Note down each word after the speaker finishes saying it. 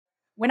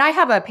when I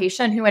have a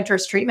patient who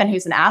enters treatment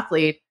who's an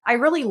athlete, I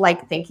really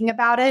like thinking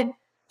about it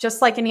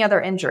just like any other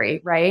injury,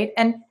 right?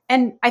 And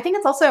I think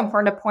it's also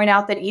important to point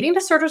out that eating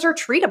disorders are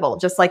treatable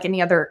just like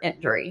any other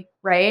injury,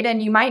 right?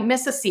 And you might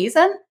miss a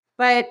season,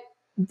 but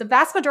the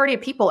vast majority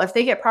of people, if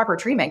they get proper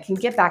treatment, can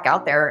get back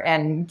out there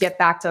and get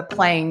back to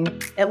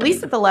playing at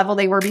least at the level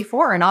they were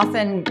before, and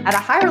often at a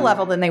higher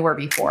level than they were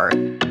before.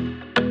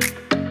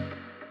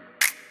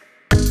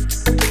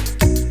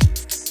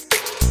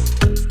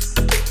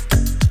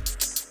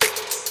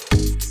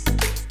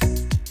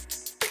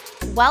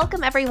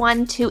 Welcome,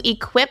 everyone, to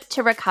Equipped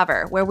to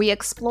Recover, where we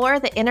explore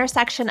the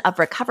intersection of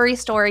recovery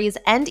stories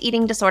and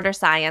eating disorder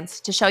science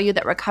to show you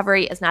that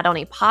recovery is not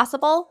only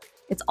possible,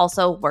 it's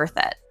also worth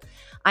it.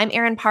 I'm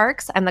Erin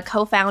Parks. I'm the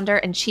co-founder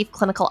and chief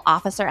clinical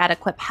officer at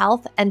Equip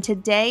Health, and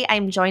today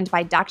I'm joined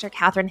by Dr.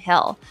 Katherine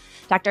Hill.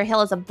 Dr.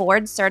 Hill is a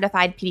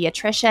board-certified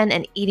pediatrician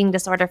and eating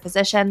disorder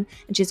physician,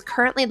 and she's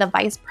currently the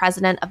vice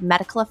president of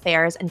medical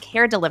affairs and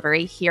care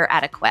delivery here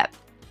at Equip.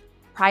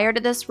 Prior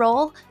to this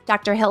role,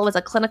 Dr. Hill was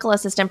a clinical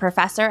assistant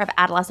professor of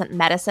adolescent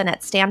medicine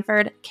at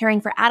Stanford, caring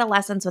for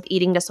adolescents with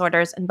eating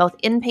disorders in both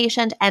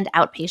inpatient and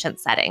outpatient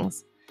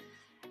settings.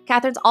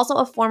 Katherine's also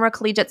a former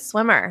collegiate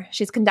swimmer.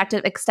 She's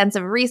conducted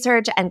extensive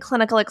research and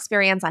clinical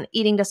experience on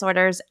eating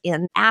disorders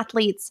in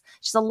athletes.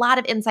 She has a lot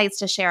of insights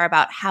to share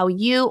about how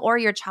you or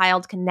your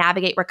child can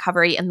navigate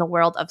recovery in the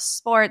world of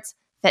sports,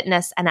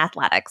 fitness, and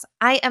athletics.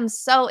 I am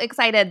so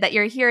excited that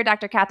you're here,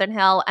 Dr. Katherine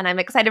Hill, and I'm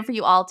excited for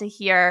you all to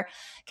hear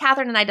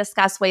Katherine and I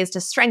discuss ways to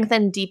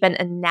strengthen, deepen,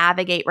 and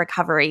navigate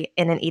recovery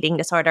in an eating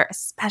disorder,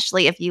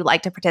 especially if you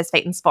like to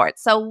participate in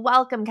sports. So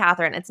welcome,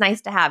 Katherine. It's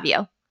nice to have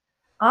you.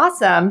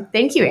 Awesome.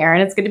 Thank you,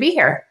 Erin. It's good to be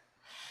here.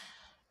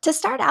 To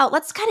start out,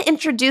 let's kind of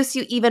introduce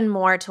you even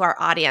more to our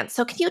audience.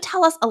 So can you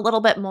tell us a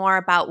little bit more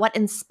about what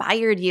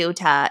inspired you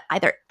to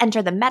either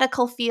enter the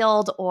medical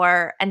field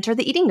or enter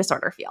the eating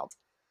disorder field?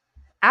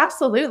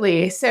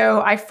 Absolutely.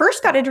 So I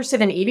first got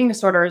interested in eating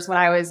disorders when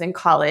I was in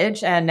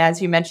college. And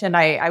as you mentioned,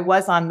 I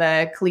was on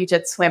the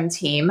collegiate swim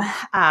team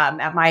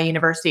at my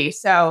university.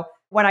 So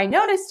what I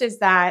noticed is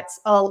that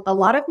a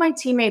lot of my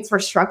teammates were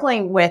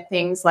struggling with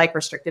things like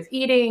restrictive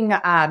eating,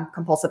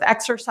 compulsive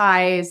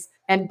exercise,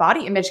 and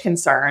body image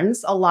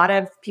concerns. A lot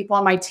of people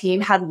on my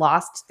team had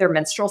lost their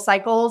menstrual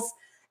cycles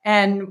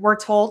and were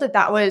told that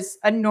that was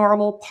a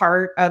normal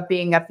part of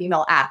being a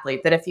female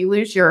athlete, that if you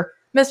lose your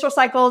menstrual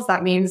cycles,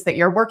 that means that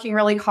you're working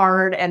really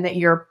hard and that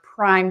you're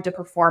primed to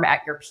perform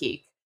at your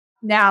peak.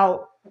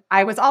 Now,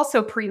 I was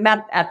also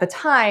pre-med at the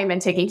time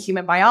and taking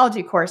human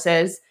biology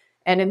courses.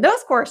 And in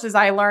those courses,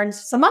 I learned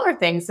some other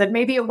things, that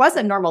maybe it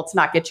wasn't normal to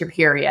not get your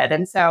period.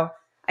 And so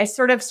I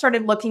sort of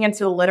started looking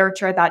into the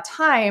literature at that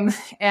time.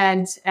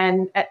 And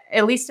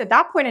at least at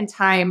that point in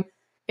time,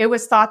 it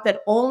was thought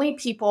that only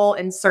people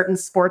in certain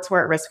sports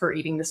were at risk for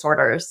eating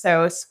disorders.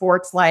 So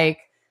sports like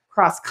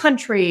cross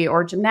country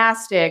or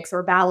gymnastics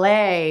or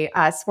ballet,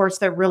 sports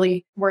that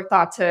really were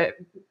thought to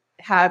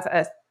have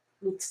a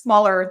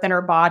smaller,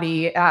 thinner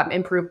body,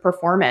 improve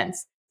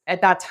performance. At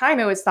that time,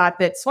 it was thought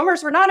that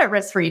swimmers were not at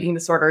risk for eating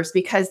disorders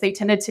because they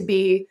tended to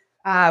be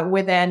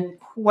within,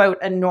 quote,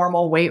 a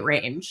normal weight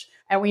range.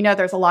 And we know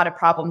there's a lot of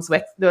problems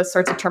with those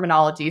sorts of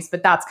terminologies,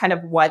 but that's kind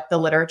of what the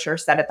literature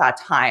said at that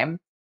time.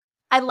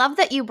 I love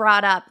that you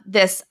brought up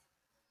this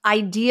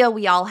idea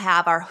we all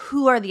have are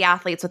who are the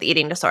athletes with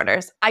eating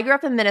disorders. I grew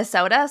up in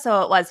Minnesota,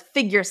 so it was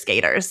figure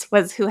skaters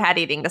was who had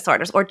eating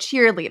disorders, or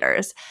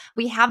cheerleaders.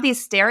 We have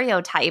these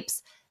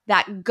stereotypes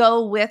that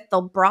go with the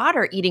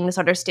broader eating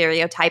disorder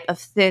stereotype of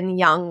thin,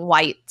 young,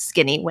 white,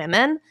 skinny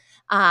women.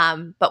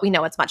 But we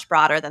know it's much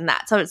broader than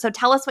that. So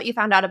tell us what you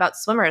found out about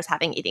swimmers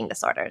having eating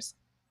disorders.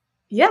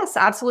 Yes,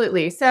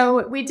 absolutely.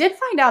 So we did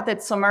find out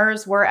that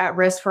swimmers were at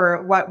risk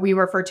for what we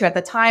referred to at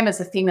the time as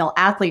a female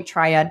athlete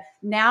triad.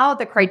 Now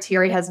the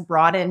criteria has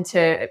broadened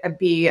to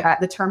be,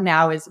 the term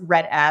now is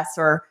RED-S,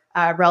 or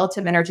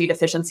relative energy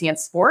deficiency in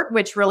sport,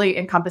 which really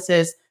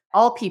encompasses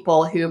all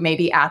people who may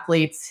be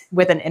athletes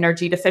with an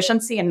energy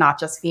deficiency and not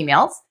just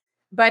females.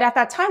 But at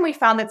that time, we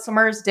found that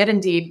swimmers did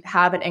indeed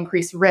have an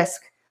increased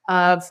risk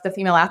of the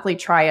female athlete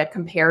triad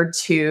compared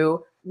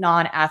to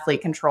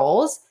non-athlete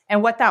controls.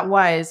 And what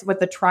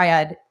the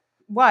triad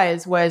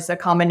was a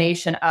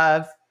combination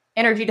of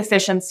energy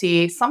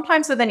deficiency,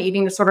 sometimes with an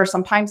eating disorder,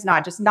 sometimes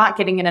not, just not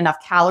getting in enough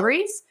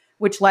calories,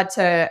 which led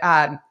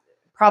to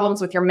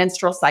problems with your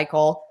menstrual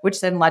cycle,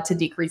 which then led to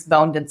decreased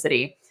bone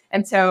density.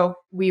 And so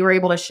we were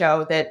able to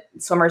show that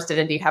swimmers did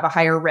indeed have a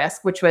higher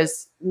risk, which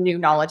was new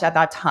knowledge at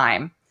that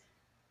time.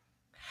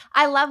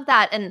 I love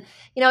that. And,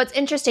 it's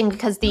interesting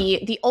because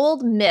the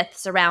old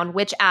myths around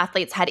which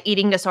athletes had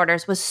eating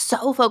disorders was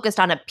so focused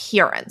on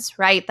appearance,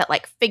 right? That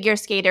like figure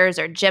skaters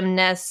or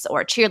gymnasts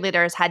or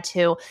cheerleaders had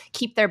to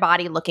keep their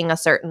body looking a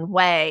certain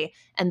way,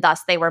 and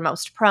thus they were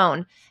most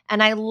prone.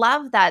 And I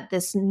love that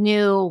this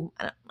new,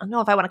 I don't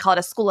know if I want to call it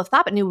a school of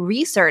thought, but new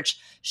research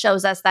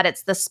shows us that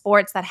it's the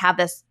sports that have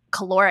this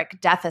caloric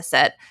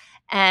deficit.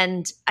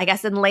 And I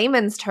guess in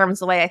layman's terms,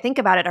 the way I think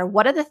about it are,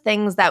 what are the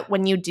things that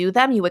when you do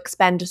them, you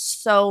expend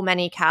so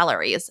many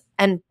calories?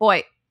 And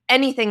boy,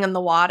 anything in the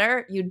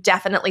water, you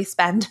definitely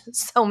spend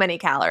so many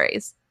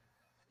calories.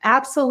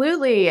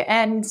 Absolutely.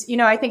 And,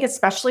 I think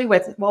especially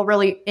with, well,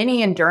 really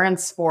any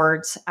endurance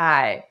sport,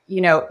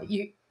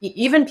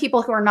 even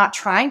people who are not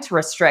trying to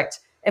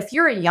restrict, if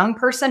you're a young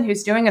person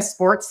who's doing a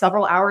sport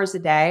several hours a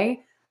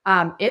day,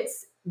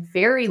 it's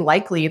very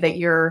likely that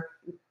you're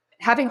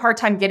having a hard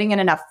time getting in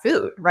enough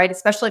food, right?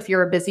 Especially if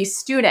you're a busy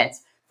student,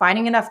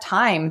 finding enough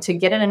time to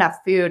get in enough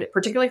food,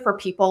 particularly for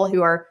people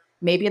who are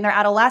maybe in their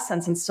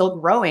adolescence and still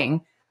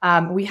growing.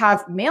 We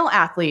have male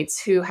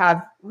athletes who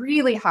have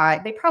really high,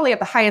 they probably have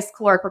the highest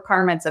caloric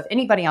requirements of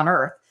anybody on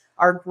earth,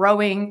 are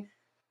growing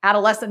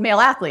adolescent male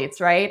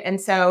athletes, right? And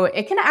so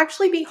it can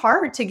actually be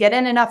hard to get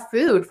in enough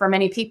food for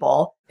many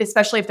people,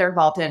 especially if they're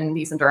involved in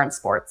these endurance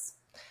sports.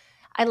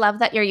 I love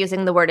that you're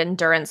using the word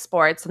endurance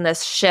sports and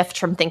this shift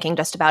from thinking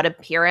just about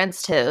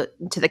appearance to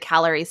the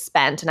calories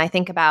spent. And I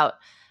think about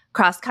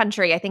cross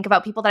country. I think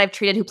about people that I've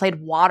treated who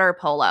played water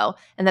polo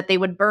and that they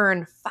would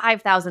burn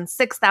 5,000,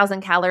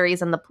 6,000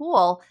 calories in the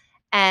pool.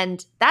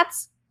 And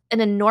that's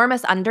an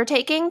enormous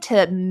undertaking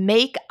to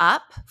make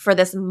up for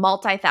this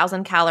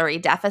multi-thousand calorie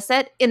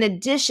deficit in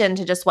addition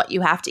to just what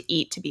you have to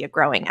eat to be a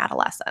growing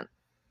adolescent.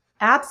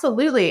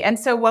 Absolutely. And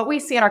so what we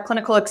see in our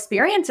clinical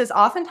experience is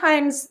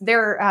oftentimes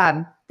there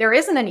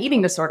isn't an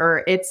eating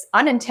disorder. It's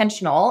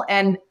unintentional,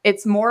 and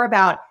it's more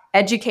about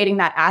educating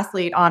that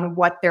athlete on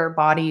what their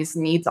body's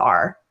needs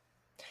are.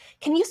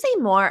 Can you say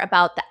more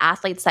about the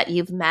athletes that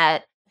you've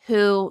met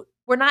who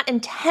were not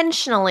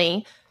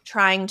intentionally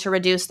trying to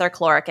reduce their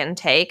caloric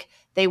intake?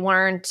 They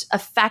weren't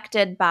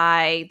affected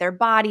by their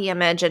body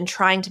image and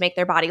trying to make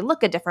their body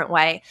look a different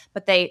way,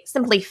 but they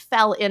simply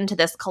fell into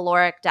this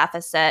caloric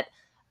deficit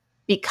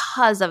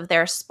because of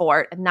their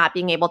sport and not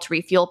being able to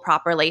refuel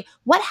properly.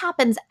 What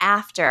happens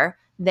after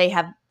they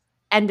have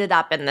ended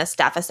up in this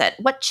deficit?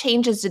 What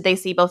changes did they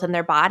see both in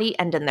their body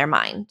and in their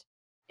mind?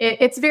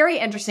 It's very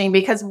interesting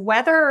because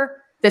whether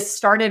this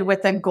started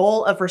with a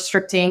goal of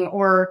restricting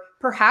or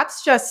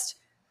perhaps just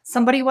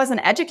somebody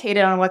wasn't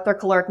educated on what their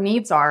caloric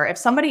needs are, if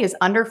somebody is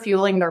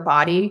underfueling their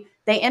body,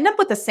 they end up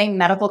with the same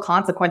medical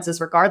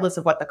consequences regardless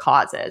of what the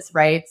cause is,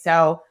 right?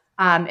 So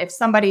if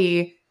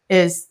somebody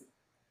is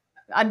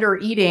under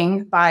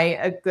eating by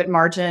a good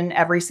margin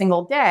every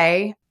single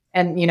day,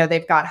 and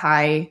they've got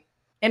high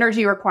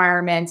energy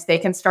requirements, they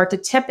can start to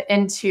tip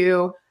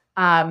into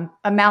a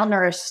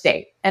malnourished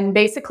state. And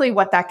basically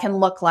what that can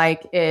look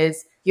like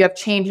is you have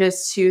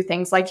changes to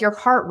things like your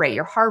heart rate.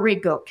 Your heart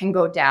rate can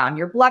go down,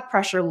 your blood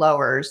pressure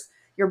lowers,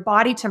 your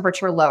body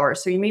temperature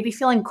lowers. So you may be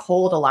feeling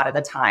cold a lot of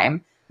the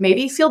time.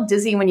 Maybe you feel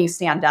dizzy when you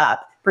stand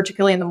up,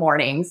 particularly in the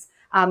mornings.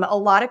 A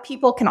lot of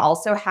people can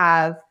also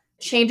have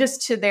changes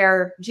to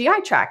their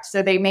GI tract.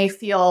 So they may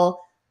feel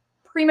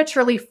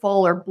prematurely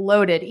full or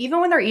bloated.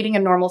 Even when they're eating a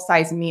normal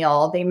size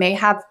meal, they may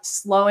have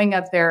slowing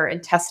of their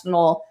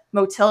intestinal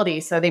motility.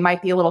 So they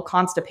might be a little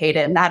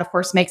constipated. And that, of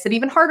course, makes it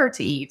even harder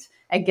to eat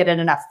and get in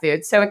enough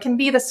food. So it can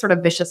be this sort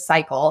of vicious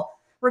cycle.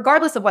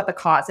 Regardless of what the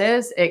cause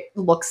is, it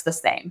looks the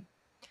same.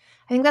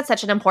 I think that's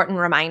such an important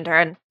reminder.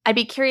 And I'd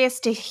be curious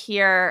to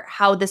hear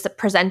how this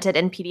presented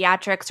in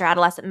pediatrics or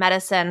adolescent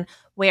medicine,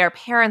 where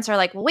parents are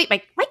like, well, wait,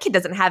 my kid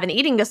doesn't have an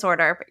eating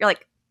disorder. But you're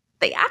like,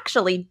 they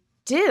actually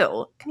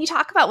do. Can you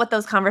talk about what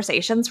those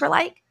conversations were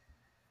like?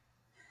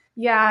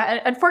 Yeah,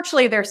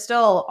 unfortunately, there's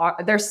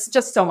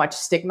just so much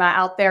stigma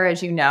out there,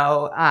 as you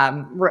know,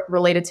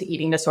 related to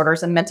eating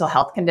disorders and mental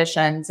health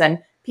conditions. And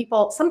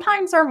people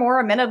sometimes are more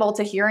amenable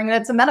to hearing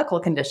that it's a medical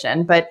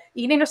condition, but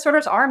eating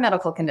disorders are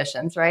medical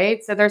conditions,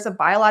 right? So there's a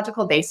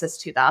biological basis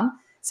to them.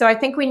 So I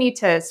think we need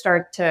to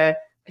start to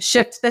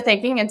shift the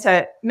thinking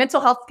into mental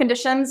health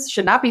conditions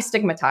should not be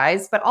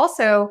stigmatized, but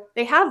also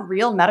they have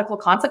real medical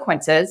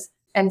consequences.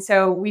 And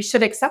so we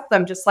should accept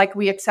them just like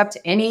we accept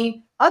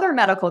any other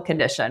medical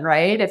condition,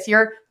 right? If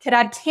your kid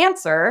had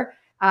cancer,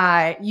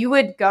 you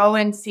would go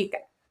and seek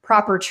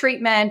proper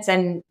treatment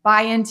and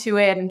buy into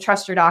it and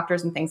trust your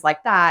doctors and things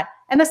like that.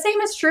 And the same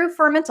is true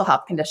for a mental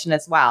health condition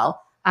as well.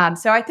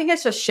 So I think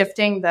it's just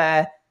shifting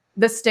the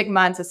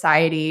stigma in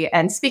society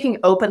and speaking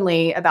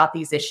openly about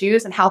these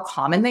issues and how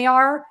common they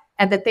are,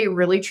 and that they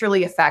really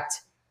truly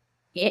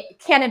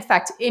can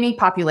infect any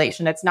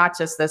population. It's not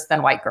just those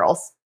thin white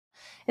girls.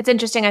 It's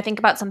interesting. I think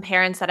about some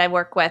parents that I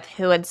work with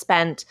who had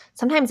spent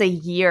sometimes a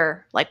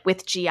year like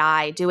with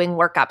GI doing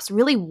workups,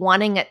 really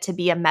wanting it to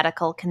be a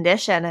medical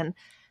condition. And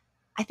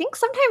I think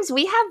sometimes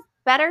we have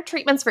better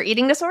treatments for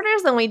eating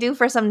disorders than we do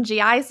for some GI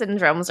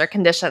syndromes or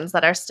conditions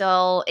that are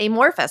still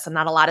amorphous and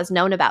not a lot is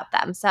known about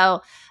them.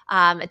 So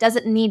it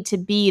doesn't need to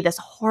be this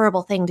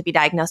horrible thing to be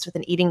diagnosed with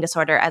an eating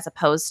disorder as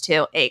opposed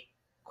to a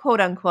quote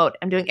unquote,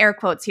 I'm doing air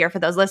quotes here for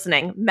those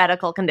listening,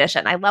 medical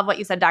condition. I love what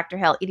you said, Dr.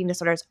 Hill. Eating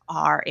disorders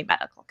are a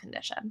medical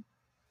condition.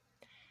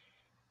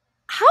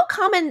 How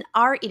common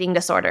are eating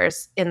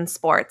disorders in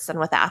sports and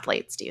with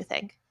athletes, do you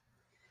think?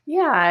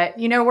 Yeah,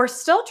 we're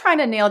still trying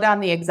to nail down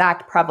the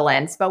exact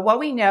prevalence, but what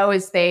we know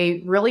is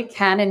they really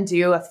can and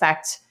do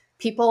affect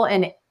people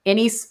in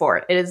any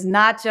sport. It is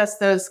not just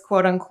those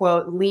quote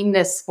unquote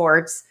leanness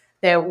sports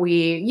that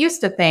we used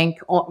to think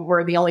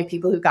were the only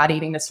people who got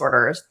eating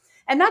disorders.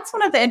 And that's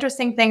one of the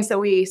interesting things that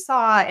we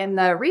saw in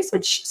the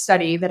research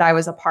study that I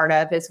was a part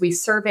of is we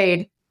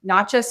surveyed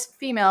not just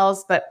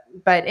females, but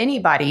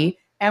anybody.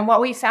 And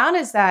what we found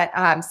is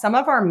that some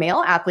of our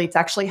male athletes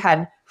actually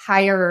had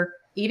higher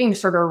eating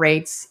disorder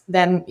rates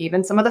than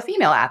even some of the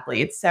female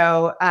athletes.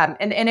 So,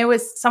 and it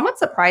was somewhat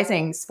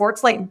surprising.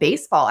 Sports like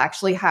baseball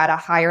actually had a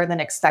higher than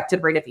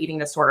expected rate of eating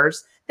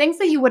disorders, things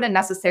that you wouldn't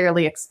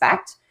necessarily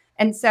expect.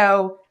 And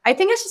so I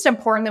think it's just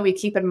important that we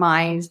keep in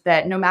mind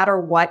that no matter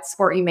what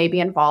sport you may be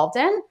involved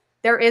in,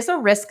 there is a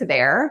risk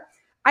there.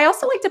 I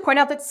also like to point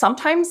out that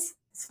sometimes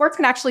sports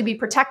can actually be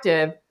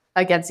protective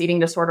against eating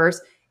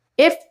disorders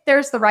if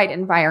there's the right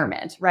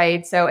environment,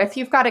 right? So if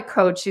you've got a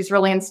coach who's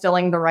really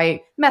instilling the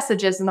right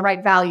messages and the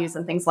right values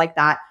and things like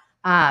that,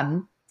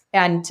 and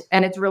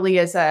it really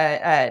is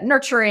a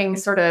nurturing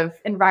sort of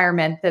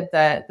environment that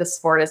the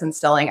sport is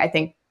instilling, I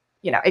think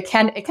it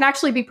can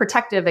actually be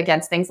protective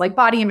against things like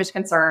body image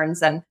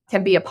concerns and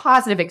can be a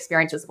positive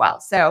experience as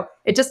well. So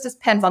it just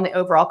depends on the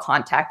overall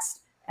context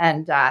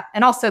and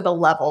also the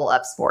level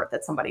of sport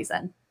that somebody's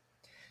in.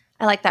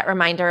 I like that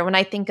reminder. When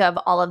I think of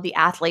all of the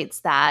athletes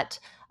that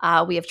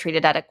we have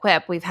treated at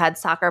Equip, we've had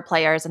soccer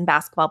players and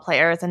basketball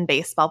players and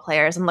baseball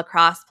players and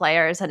lacrosse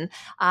players. And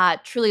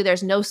truly,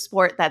 there's no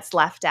sport that's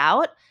left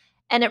out.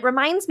 And it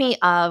reminds me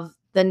of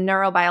the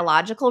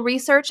neurobiological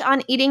research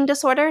on eating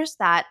disorders,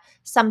 that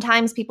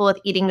sometimes people with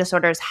eating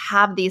disorders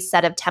have these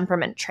set of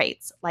temperament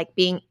traits, like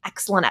being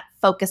excellent at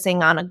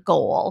focusing on a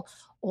goal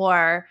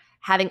or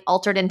having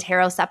altered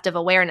interoceptive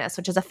awareness,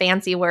 which is a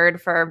fancy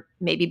word for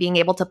maybe being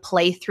able to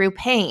play through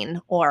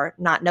pain or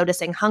not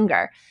noticing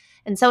hunger.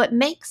 And so it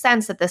makes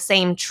sense that the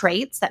same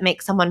traits that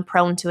make someone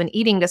prone to an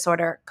eating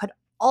disorder could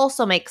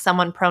also make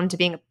someone prone to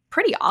being a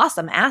pretty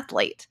awesome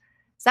athlete.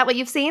 Is that what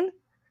you've seen?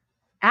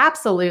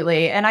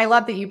 Absolutely. And I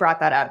love that you brought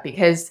that up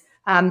because,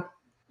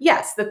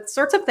 yes, the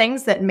sorts of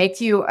things that make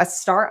you a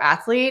star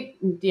athlete,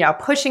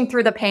 pushing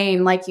through the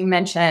pain, like you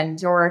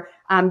mentioned, or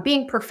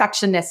being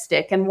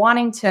perfectionistic and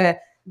wanting to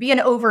be an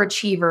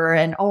overachiever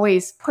and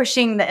always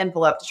pushing the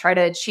envelope to try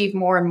to achieve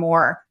more and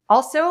more,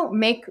 also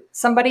make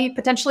somebody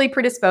potentially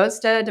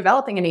predisposed to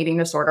developing an eating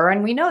disorder.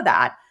 And we know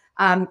that.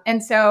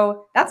 And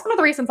so that's one of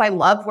the reasons I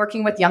love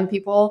working with young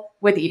people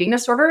with eating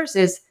disorders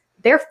is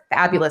they're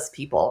fabulous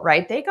people,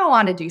 right? They go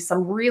on to do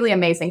some really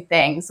amazing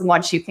things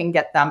once you can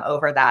get them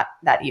over that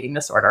eating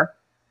disorder.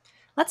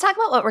 Let's talk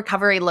about what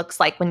recovery looks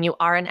like when you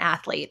are an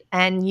athlete.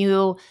 And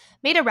you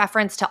made a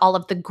reference to all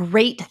of the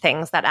great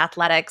things that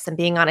athletics and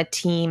being on a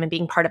team and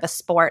being part of a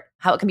sport,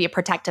 how it can be a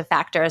protective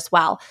factor as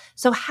well.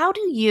 So how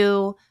do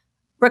you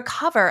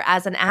recover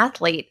as an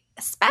athlete,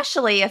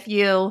 especially if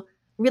you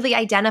really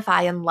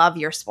identify and love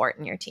your sport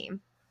and your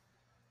team?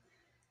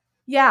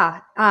 Yeah.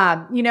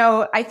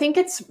 I think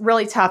it's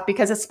really tough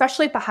because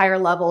especially at the higher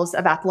levels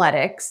of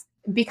athletics,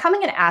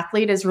 becoming an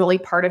athlete is really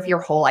part of your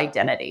whole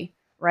identity,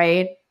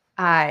 right?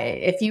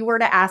 If you were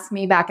to ask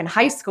me back in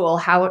high school,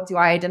 how do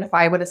I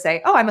identify? I would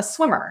say, oh, I'm a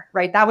swimmer,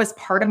 right? That was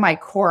part of my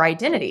core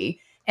identity.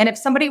 And if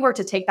somebody were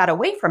to take that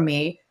away from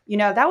me,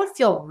 that would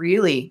feel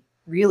really,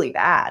 really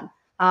bad.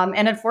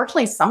 And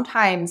unfortunately,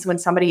 sometimes when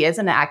somebody is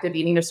in an active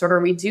eating disorder,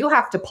 we do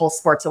have to pull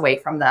sports away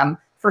from them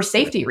for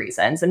safety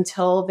reasons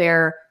until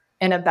they're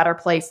in a better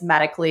place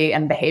medically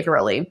and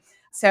behaviorally.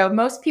 So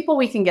most people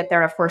we can get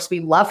there. Of course, we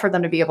love for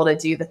them to be able to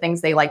do the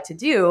things they like to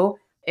do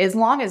as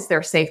long as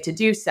they're safe to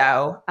do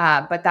so.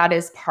 But that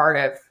is part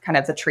of kind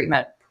of the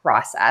treatment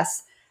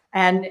process.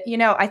 And,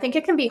 I think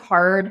it can be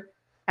hard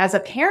as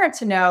a parent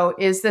to know,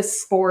 is this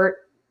sport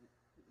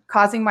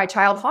causing my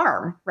child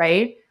harm,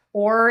 right?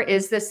 Or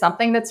is this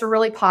something that's a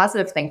really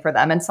positive thing for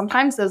them? And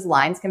sometimes those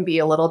lines can be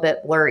a little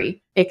bit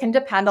blurry. It can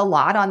depend a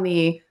lot on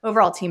the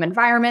overall team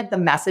environment, the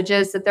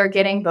messages that they're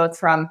getting, both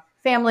from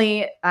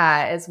family,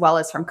 as well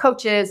as from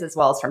coaches, as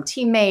well as from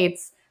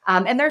teammates.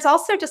 And there's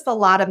also just a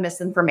lot of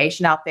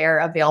misinformation out there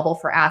available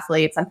for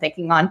athletes. I'm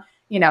thinking on,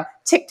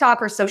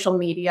 TikTok or social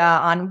media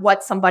on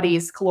what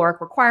somebody's caloric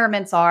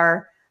requirements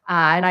are.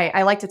 And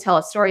I like to tell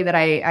a story that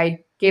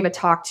I gave a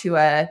talk to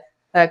a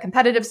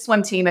competitive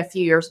swim team a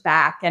few years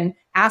back and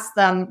asked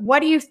them, what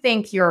do you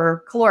think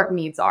your caloric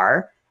needs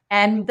are?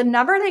 And the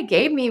number they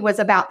gave me was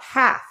about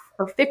half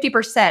or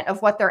 50%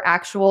 of what their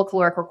actual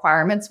caloric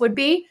requirements would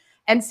be.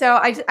 And so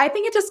I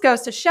think it just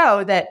goes to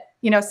show that,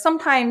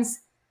 sometimes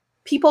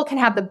people can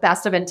have the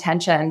best of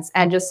intentions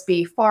and just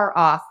be far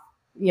off,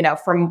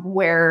 from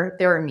where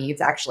their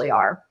needs actually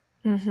are.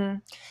 Mm-hmm.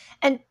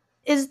 And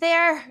is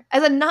there,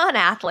 as a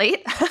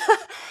non-athlete,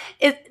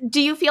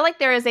 do you feel like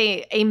there is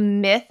a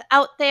myth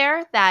out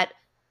there that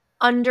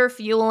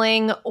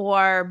underfueling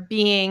or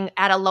being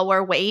at a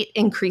lower weight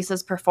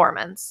increases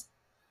performance?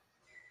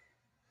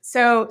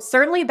 So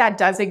certainly that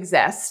does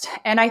exist.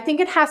 And I think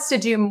it has to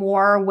do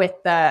more with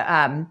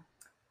the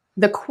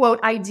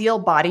quote ideal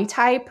body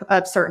type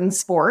of certain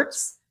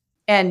sports.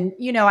 And,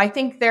 I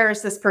think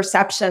there's this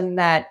perception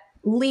that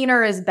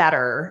leaner is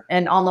better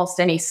in almost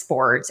any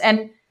sport.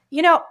 And,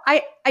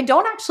 I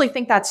don't actually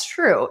think that's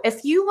true.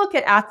 If you look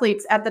at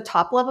athletes at the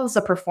top levels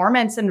of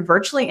performance in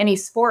virtually any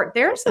sport,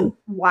 there's a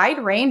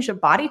wide range of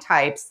body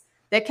types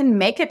that can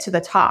make it to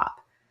the top,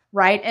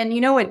 right? And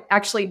what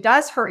actually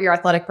does hurt your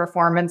athletic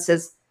performance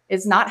is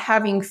not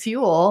having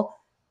fuel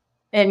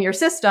in your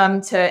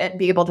system to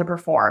be able to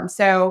perform.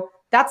 So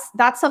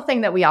that's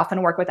something that we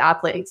often work with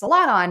athletes a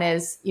lot on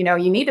is, you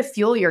need to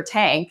fuel your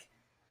tank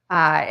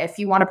if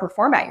you want to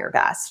perform at your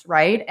best,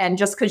 right? And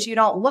just because you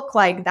don't look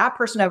like that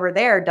person over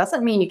there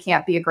doesn't mean you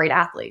can't be a great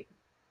athlete.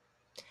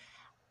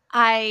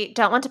 I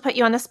don't want to put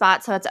you on the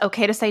spot, so it's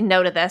okay to say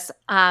no to this.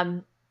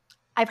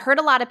 I've heard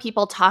a lot of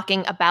people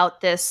talking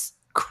about this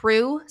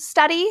crew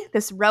study,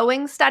 this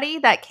rowing study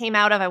that came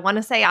out of, I want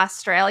to say,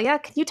 Australia.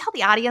 Can you tell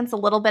the audience a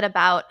little bit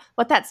about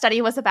what that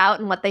study was about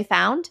and what they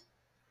found?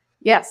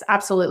 Yes,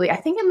 absolutely. I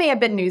think it may have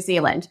been New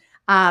Zealand,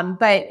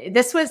 but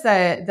this was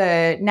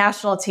the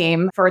national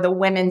team for the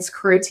women's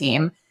crew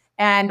team.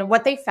 And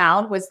what they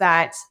found was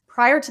that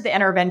prior to the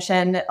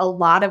intervention, a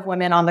lot of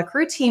women on the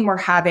crew team were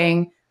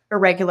having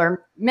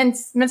irregular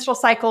menstrual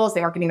cycles.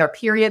 They weren't getting their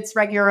periods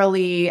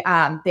regularly.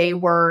 They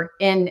were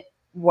in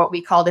what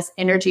we call this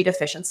energy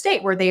deficient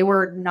state, where they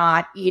were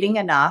not eating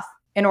enough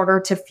in order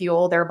to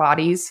fuel their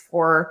bodies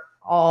for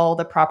all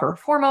the proper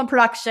hormone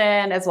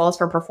production as well as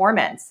for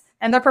performance.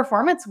 And their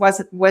performance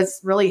was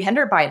really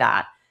hindered by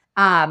that.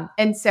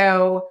 And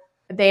so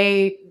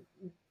they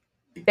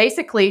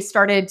basically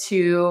started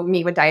to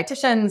meet with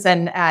dietitians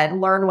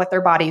and learn what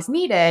their bodies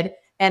needed.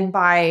 And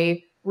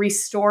by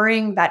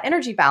restoring that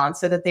energy balance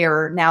so that they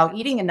are now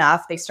eating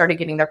enough, they started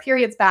getting their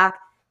periods back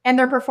and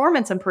their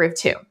performance improved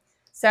too.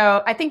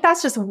 So I think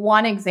that's just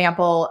one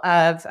example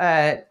of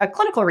a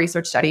clinical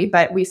research study,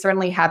 but we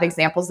certainly have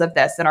examples of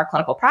this in our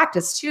clinical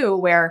practice too,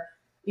 where,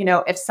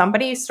 if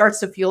somebody starts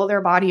to fuel their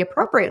body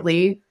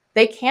appropriately,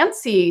 they can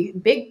see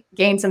big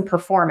gains in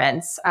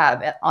performance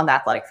on the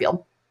athletic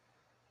field.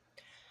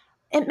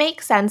 It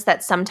makes sense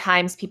that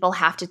sometimes people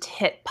have to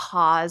hit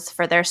pause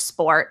for their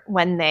sport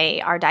when they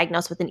are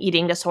diagnosed with an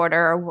eating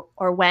disorder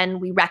or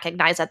when we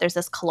recognize that there's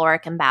this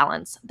caloric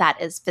imbalance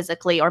that is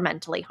physically or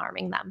mentally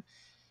harming them.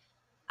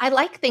 I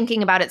like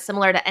thinking about it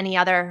similar to any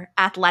other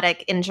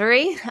athletic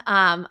injury.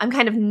 I'm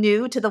kind of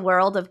new to the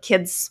world of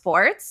kids'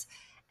 sports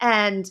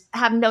and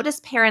have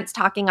noticed parents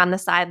talking on the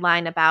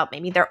sideline about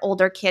maybe their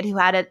older kid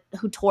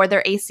who tore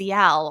their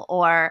ACL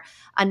or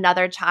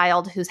another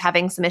child who's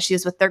having some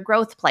issues with their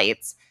growth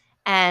plates,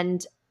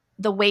 and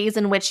the ways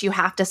in which you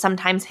have to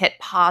sometimes hit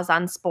pause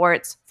on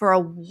sports for a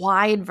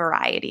wide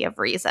variety of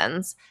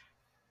reasons.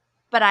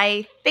 But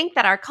I think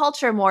that our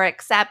culture more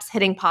accepts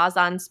hitting pause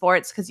on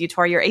sports because you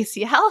tore your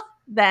ACL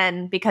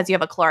than because you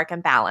have a caloric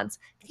imbalance.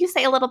 Can you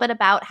say a little bit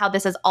about how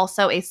this is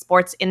also a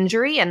sports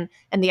injury and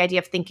the idea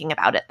of thinking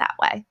about it that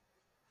way?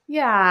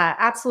 Yeah,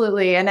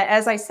 absolutely. And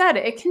as I said,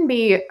 it can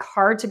be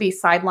hard to be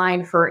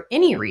sidelined for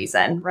any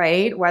reason,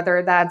 right?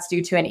 Whether that's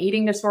due to an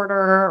eating disorder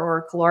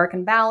or caloric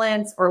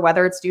imbalance, or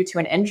whether it's due to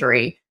an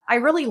injury. I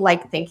really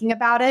like thinking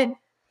about it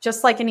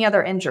just like any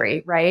other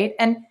injury, right?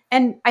 And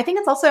I think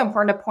it's also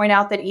important to point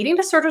out that eating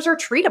disorders are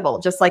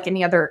treatable just like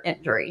any other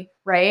injury,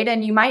 right?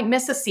 And you might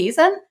miss a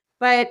season,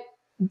 but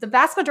the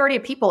vast majority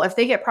of people, if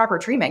they get proper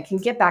treatment, can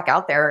get back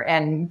out there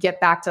and get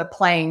back to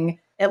playing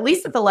at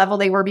least at the level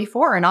they were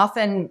before. And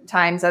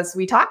oftentimes, as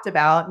we talked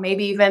about,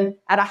 maybe even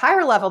at a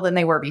higher level than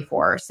they were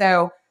before.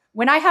 So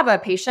when I have a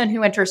patient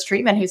who enters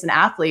treatment who's an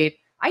athlete,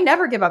 I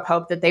never give up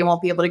hope that they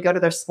won't be able to go to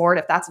their sport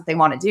if that's what they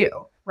want to do,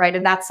 right?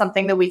 And that's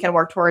something that we can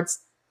work towards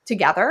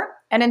together.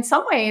 And in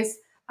some ways,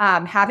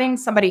 having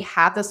somebody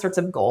have those sorts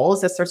of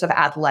goals, those sorts of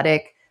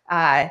athletic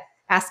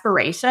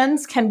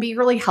aspirations can be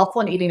really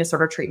helpful in eating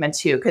disorder treatment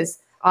too, because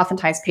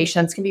oftentimes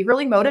patients can be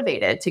really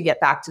motivated to get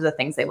back to the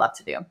things they love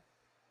to do.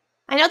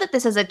 I know that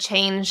this is a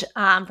change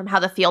from how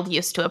the field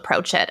used to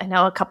approach it. I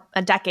know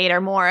a decade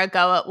or more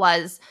ago, it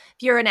was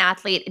if you're an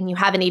athlete and you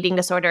have an eating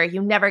disorder,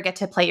 you never get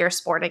to play your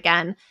sport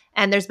again.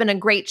 And there's been a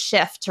great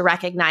shift to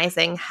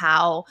recognizing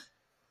how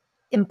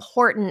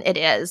important it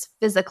is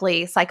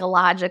physically,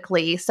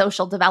 psychologically,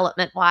 social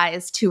development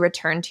wise to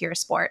return to your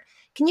sport.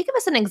 Can you give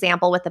us an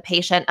example with the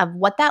patient of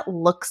what that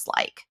looks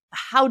like?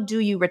 How do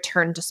you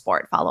return to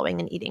sport following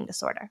an eating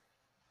disorder?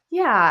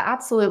 Yeah,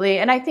 absolutely.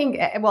 And I think,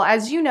 well,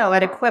 as you know,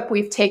 at Equip,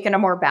 we've taken a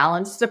more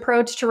balanced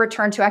approach to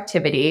return to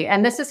activity.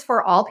 And this is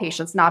for all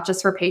patients, not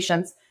just for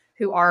patients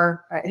who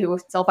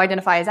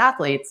self-identify as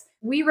athletes.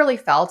 We really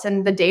felt,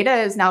 and the data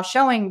is now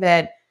showing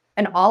that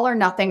an all or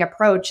nothing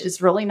approach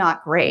is really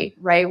not great,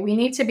 right? We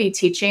need to be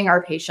teaching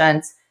our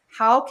patients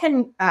how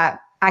can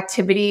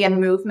activity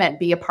and movement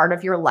be a part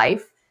of your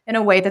life in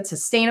a way that's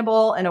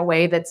sustainable, in a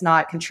way that's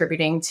not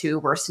contributing to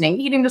worsening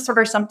eating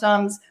disorder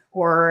symptoms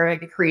or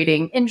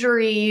creating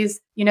injuries.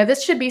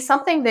 This should be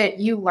something that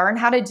you learn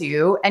how to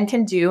do and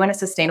can do in a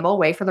sustainable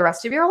way for the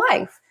rest of your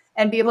life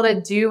and be able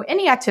to do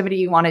any activity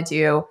you want to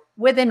do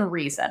within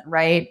reason,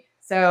 right?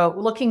 So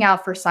looking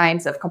out for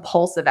signs of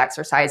compulsive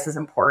exercise is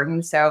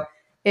important. So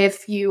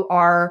if you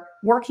are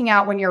working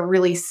out when you're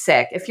really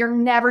sick, if you're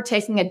never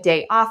taking a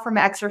day off from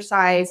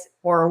exercise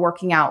or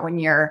working out when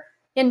you're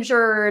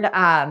injured,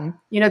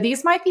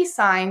 these might be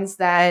signs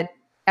that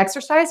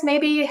exercise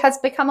maybe has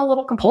become a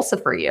little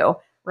compulsive for you,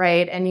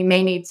 right? And you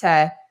may need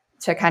to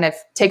to kind of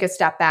take a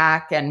step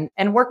back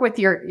and work with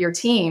your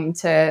team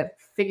to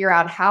figure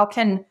out how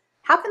can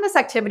this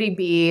activity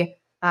be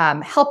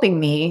helping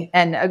me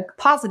and a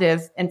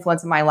positive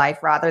influence in my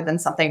life rather than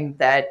something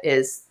that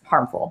is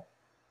harmful.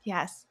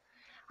 Yes.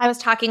 I was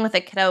talking with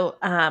a kiddo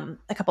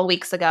a couple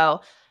weeks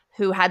ago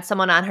who had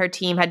someone on her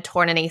team had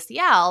torn an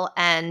ACL,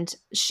 and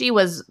she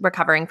was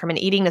recovering from an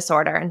eating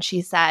disorder. And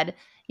she said,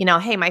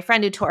 hey, my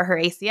friend who tore her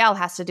ACL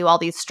has to do all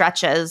these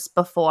stretches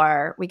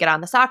before we get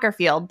on the soccer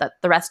field that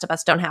the rest of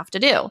us don't have to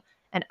do.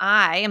 And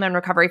I am in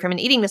recovery from an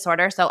eating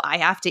disorder, so I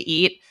have to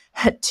eat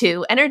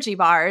 2 energy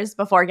bars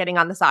before getting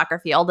on the soccer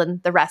field,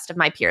 and the rest of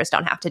my peers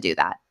don't have to do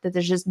that. That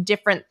there's just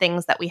different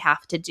things that we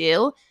have to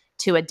do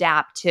to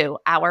adapt to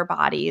our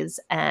bodies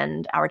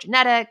and our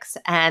genetics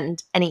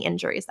and any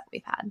injuries that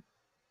we've had.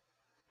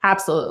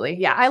 Absolutely.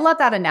 Yeah. I love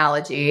that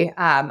analogy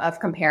of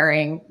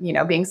comparing,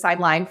 being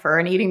sidelined for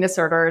an eating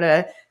disorder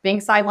to being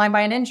sidelined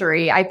by an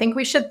injury. I think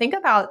we should think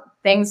about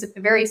things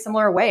very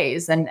similar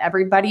ways, and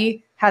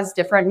everybody has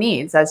different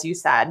needs, as you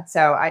said.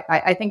 So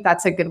I think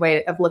that's a good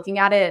way of looking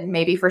at it. And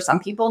maybe for some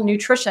people,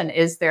 nutrition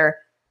is their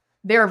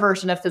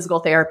version of physical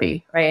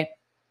therapy, right?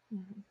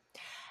 Mm-hmm.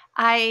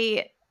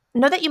 I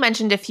know that you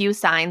mentioned a few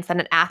signs that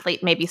an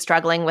athlete may be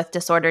struggling with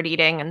disordered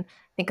eating. And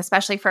I think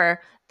especially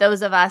for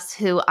those of us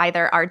who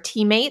either are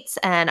teammates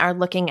and are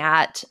looking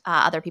at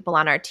other people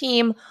on our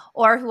team,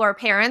 or who are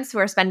parents who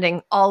are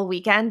spending all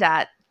weekend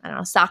at,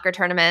 soccer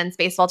tournaments,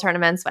 baseball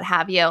tournaments, what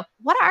have you.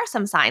 What are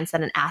some signs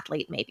that an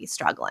athlete may be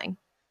struggling?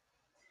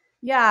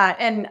 Yeah.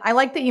 And I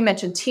like that you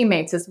mentioned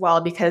teammates as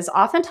well, because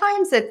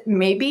oftentimes it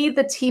may be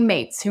the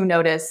teammates who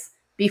notice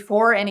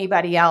before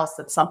anybody else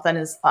that something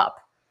is up.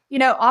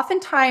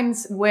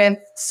 Oftentimes with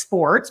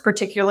sports,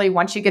 particularly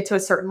once you get to a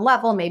certain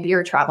level, maybe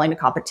you're traveling to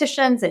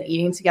competitions and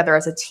eating together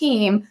as a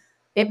team,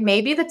 it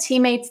may be the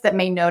teammates that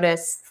may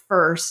notice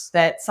first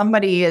that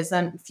somebody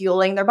isn't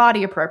fueling their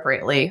body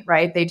appropriately,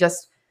 right? They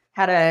just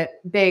had a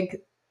big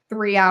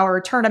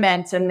 3-hour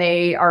tournament and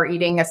they are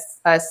eating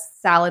a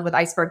salad with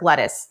iceberg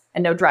lettuce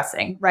and no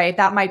dressing, right?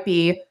 That might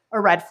be a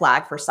red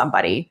flag for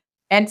somebody.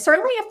 And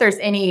certainly if there's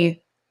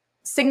any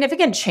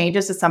significant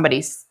changes to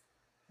somebody's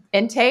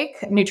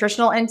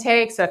nutritional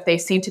intake. So if they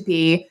seem to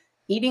be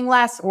eating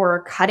less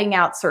or cutting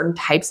out certain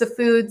types of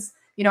foods,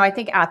 I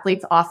think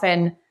athletes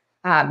often,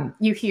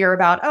 you hear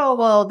about, oh,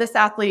 well, this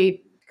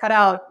athlete cut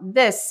out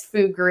this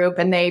food group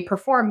and they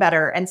perform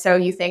better. And so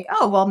you think,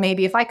 oh, well,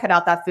 maybe if I cut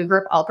out that food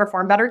group, I'll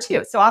perform better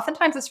too. So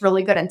oftentimes it's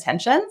really good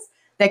intentions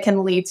that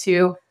can lead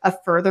to a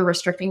further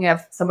restricting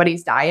of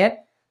somebody's diet.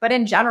 But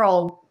in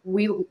general,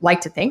 we like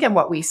to think, and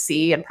what we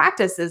see in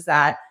practice is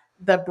that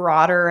the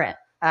broader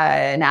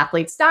an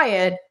athlete's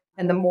diet,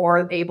 and the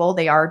more able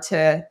they are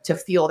to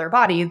fuel their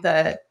body,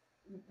 the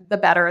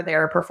better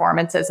their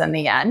performance is in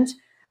the end.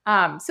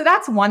 So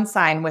that's one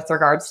sign with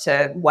regards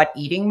to what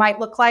eating might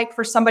look like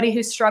for somebody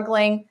who's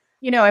struggling.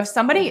 If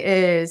somebody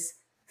is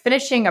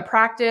finishing a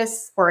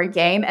practice or a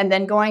game and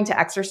then going to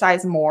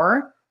exercise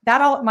more,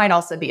 that might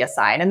also be a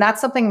sign. And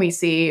that's something we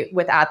see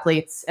with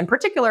athletes in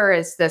particular,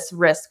 is this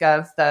risk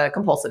of the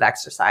compulsive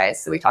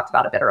exercise that we talked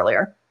about a bit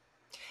earlier.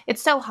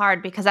 It's so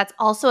hard because that's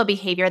also a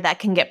behavior that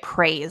can get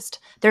praised.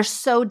 They're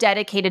so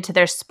dedicated to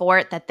their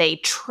sport that they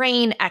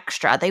train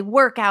extra, they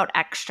work out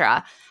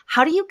extra.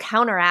 How do you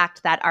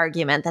counteract that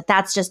argument that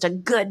that's just a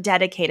good,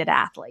 dedicated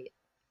athlete?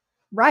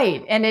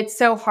 Right. And it's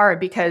so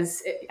hard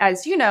because,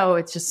 as you know,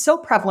 it's just so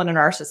prevalent in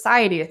our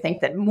society to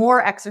think that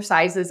more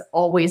exercise is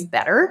always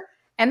better.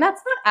 And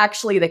that's not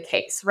actually the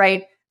case,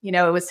 right?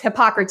 It was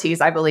Hippocrates,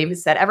 I believe, who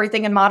said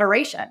everything in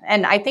moderation.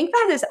 And I think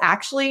that is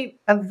actually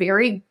a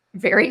very,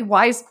 very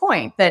wise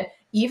point, that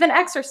even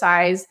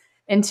exercise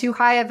in too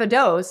high of a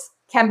dose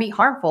can be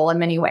harmful in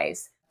many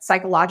ways,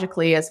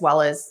 psychologically as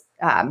well as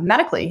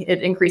medically.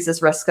 It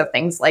increases risk of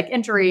things like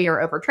injury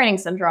or overtraining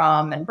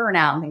syndrome and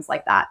burnout and things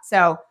like that.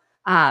 So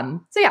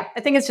yeah,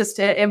 I think it's just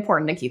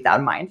important to keep that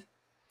in mind.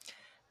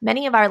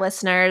 Many of our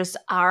listeners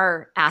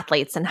are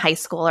athletes in high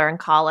school or in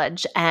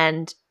college.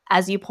 And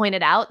as you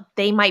pointed out,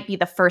 they might be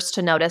the first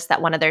to notice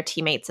that one of their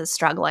teammates is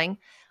struggling.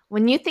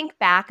 When you think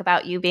back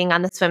about you being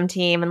on the swim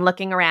team and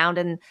looking around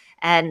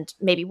and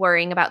maybe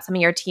worrying about some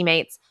of your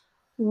teammates,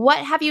 what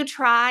have you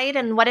tried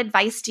and what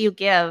advice do you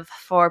give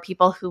for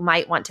people who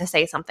might want to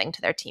say something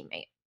to their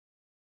teammate?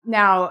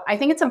 Now, I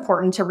think it's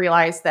important to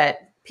realize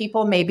that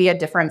people may be at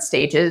different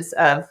stages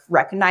of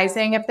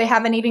recognizing if they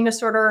have an eating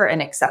disorder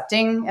and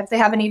accepting if they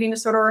have an eating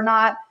disorder or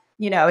not.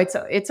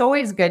 It's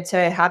always good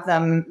to have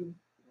them,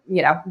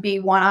 be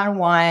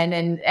one-on-one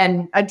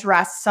and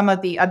address some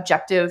of the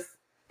objective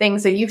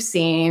things that you've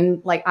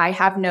seen. Like, I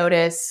have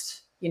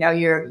noticed,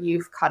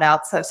 you've cut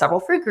out several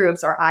food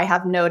groups, or I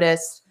have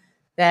noticed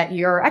that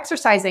you're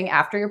exercising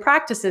after your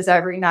practices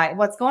every night.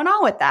 What's going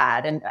on with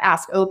that? And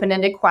ask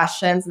open-ended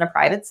questions in a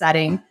private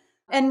setting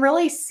and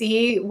really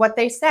see what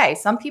they say.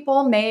 Some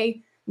people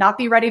may not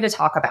be ready to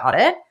talk about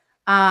it.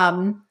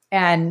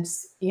 And,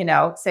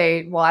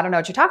 say, well, I don't know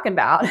what you're talking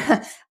about.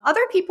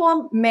 Other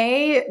people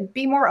may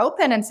be more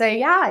open and say,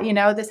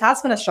 yeah, this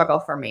has been a struggle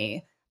for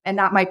me. And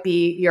that might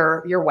be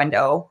your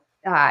window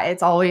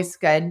it's always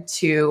good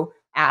to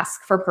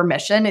ask for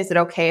permission. Is it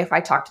okay if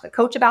I talk to the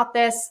coach about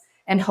this?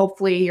 And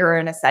hopefully you're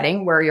in a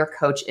setting where your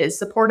coach is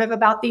supportive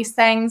about these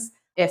things.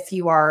 If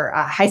you are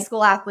a high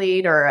school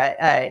athlete or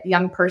a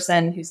young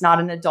person who's not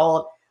an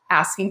adult,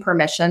 asking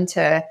permission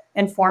to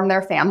inform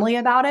their family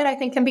about it, I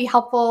think can be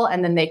helpful.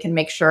 And then they can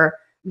make sure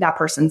that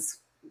person's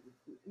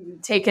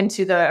taken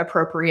to the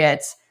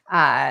appropriate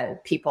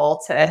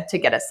people to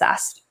get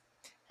assessed.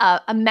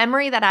 A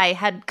memory that I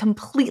had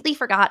completely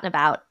forgotten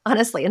about,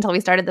 honestly, until we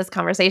started this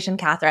conversation,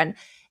 Katherine,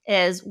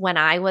 is when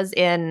I was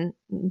in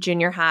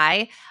junior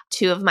high,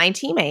 two of my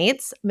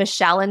teammates,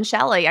 Michelle and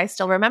Shelley, I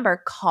still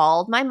remember,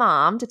 called my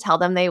mom to tell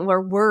them they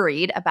were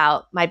worried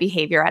about my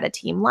behavior at a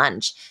team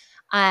lunch.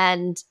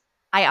 And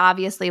I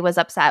obviously was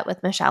upset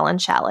with Michelle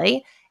and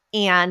Shelley.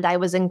 And I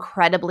was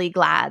incredibly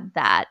glad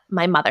that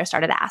my mother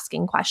started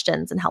asking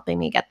questions and helping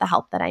me get the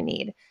help that I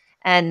need.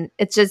 And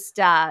it's just,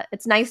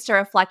 it's nice to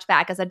reflect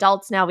back. As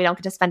adults now, we don't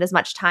get to spend as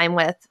much time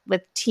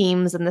with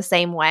teams in the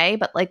same way,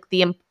 but like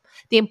the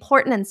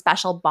important and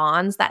special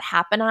bonds that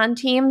happen on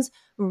teams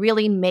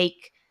really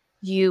make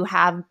you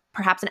have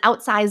perhaps an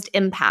outsized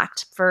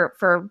impact for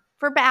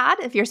bad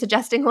if you're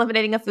suggesting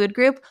eliminating a food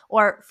group,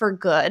 or for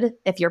good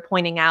if you're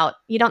pointing out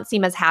you don't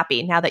seem as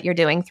happy now that you're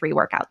doing 3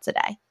 workouts a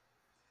day.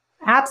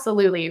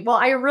 Absolutely. Well,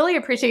 I really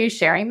appreciate you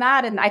sharing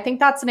that. And I think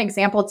that's an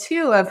example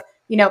too of,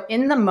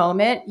 in the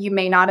moment, you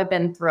may not have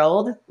been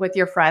thrilled with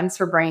your friends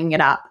for bringing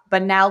it up,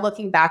 but now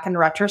looking back in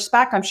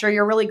retrospect, I'm sure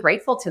you're really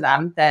grateful to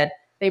them that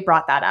they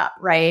brought that up,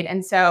 right?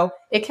 And so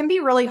it can be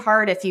really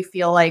hard if you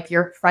feel like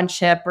your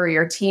friendship or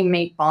your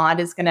teammate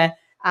bond is going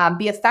to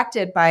be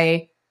affected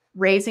by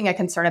raising a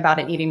concern about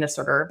an eating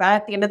disorder. But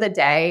at the end of the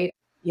day,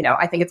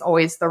 I think it's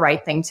always the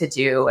right thing to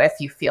do if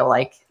you feel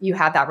like you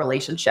have that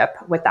relationship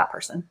with that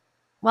person.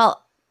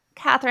 Well,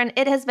 Katherine,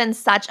 it has been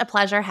such a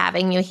pleasure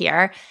having you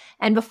here.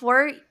 And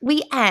before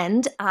we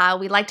end,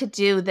 we like to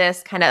do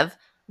this kind of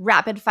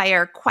rapid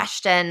fire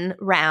question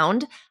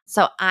round.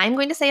 So I'm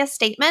going to say a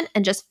statement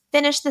and just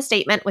finish the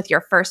statement with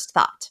your first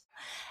thought.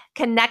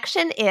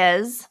 Connection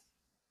is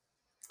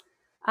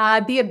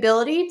the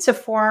ability to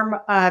form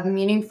a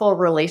meaningful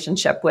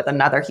relationship with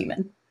another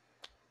human.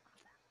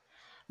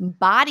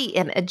 Body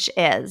image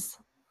is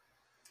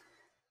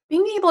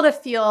being able to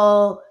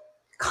feel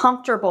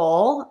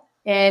comfortable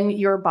in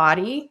your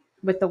body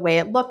with the way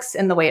it looks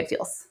and the way it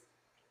feels.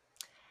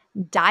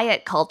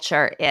 Diet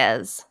culture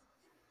is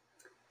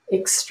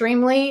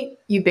extremely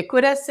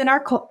ubiquitous in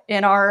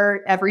our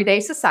everyday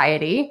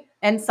society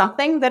and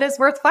something that is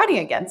worth fighting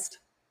against.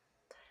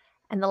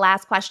 And the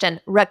last question,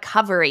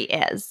 recovery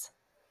is?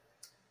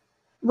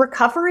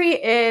 Recovery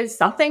is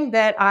something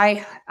that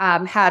I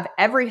have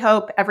every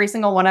hope every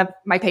single one of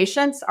my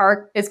patients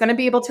is going to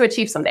be able to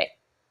achieve someday.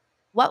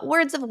 What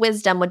words of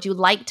wisdom would you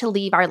like to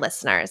leave our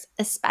listeners,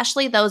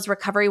 especially those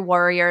recovery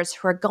warriors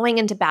who are going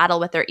into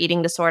battle with their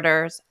eating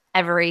disorders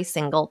every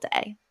single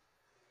day?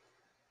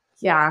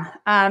 Yeah.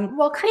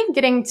 Well, kind of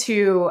getting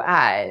to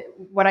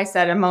what I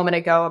said a moment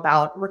ago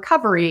about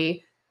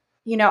recovery,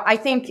 I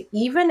think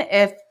even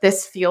if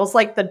this feels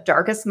like the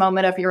darkest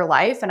moment of your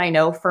life, and I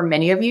know for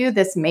many of you,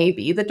 this may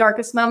be the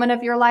darkest moment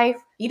of your life,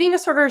 eating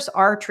disorders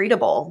are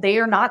treatable. They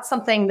are not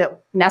something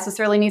that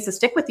necessarily needs to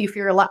stick with you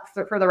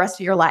for the rest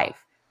of your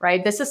life.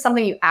 Right? This is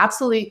something you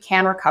absolutely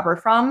can recover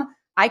from.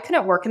 I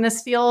couldn't work in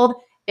this field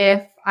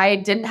if I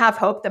didn't have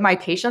hope that my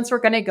patients were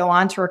going to go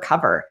on to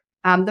recover.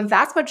 The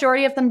vast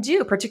majority of them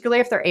do, particularly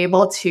if they're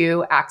able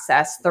to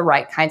access the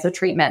right kinds of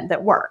treatment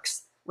that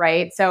works.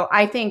 Right? So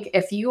I think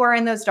if you are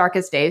in those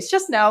darkest days,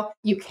 just know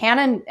you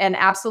can and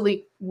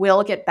absolutely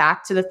will get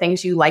back to the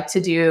things you like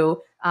to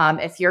do.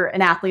 If you're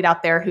an athlete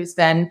out there who's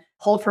been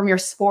pulled from your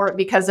sport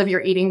because of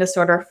your eating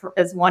disorder,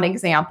 as one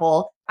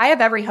example, I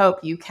have every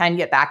hope you can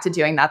get back to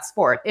doing that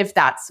sport if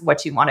that's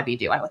what you want to be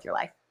doing with your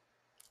life.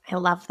 I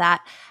love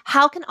that.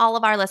 How can all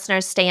of our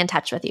listeners stay in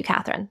touch with you,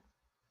 Katherine?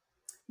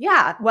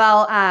 Yeah,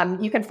 well,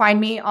 you can find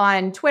me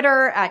on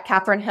Twitter at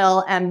Katherine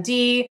Hill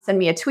MD. Send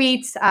me a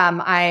tweet.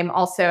 I'm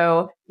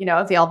also,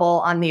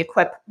 available on the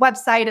Equip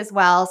website as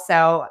well.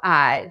 So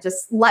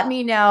just let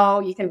me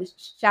know. You can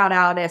shout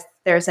out if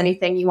there's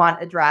anything you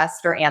want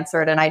addressed or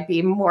answered, and I'd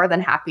be more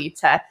than happy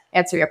to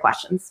answer your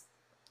questions.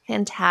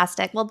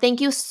 Fantastic. Well,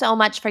 thank you so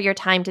much for your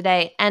time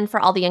today and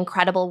for all the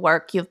incredible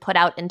work you've put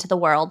out into the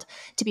world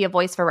to be a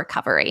voice for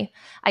recovery.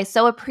 I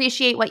so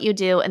appreciate what you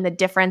do and the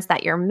difference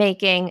that you're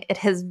making.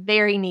 It is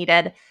very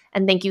needed.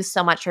 And thank you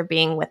so much for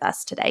being with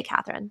us today,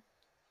 Katherine.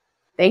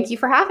 Thank you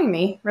for having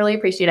me. Really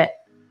appreciate it.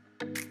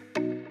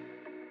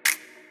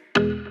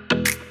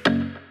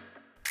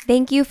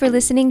 Thank you for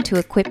listening to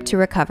Equip to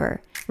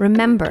Recover.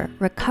 Remember,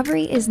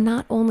 recovery is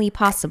not only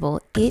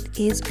possible, it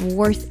is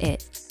worth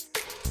it.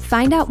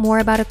 Find out more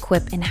about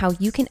Equip and how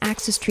you can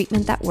access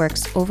treatment that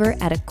works over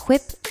at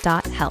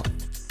equip.health.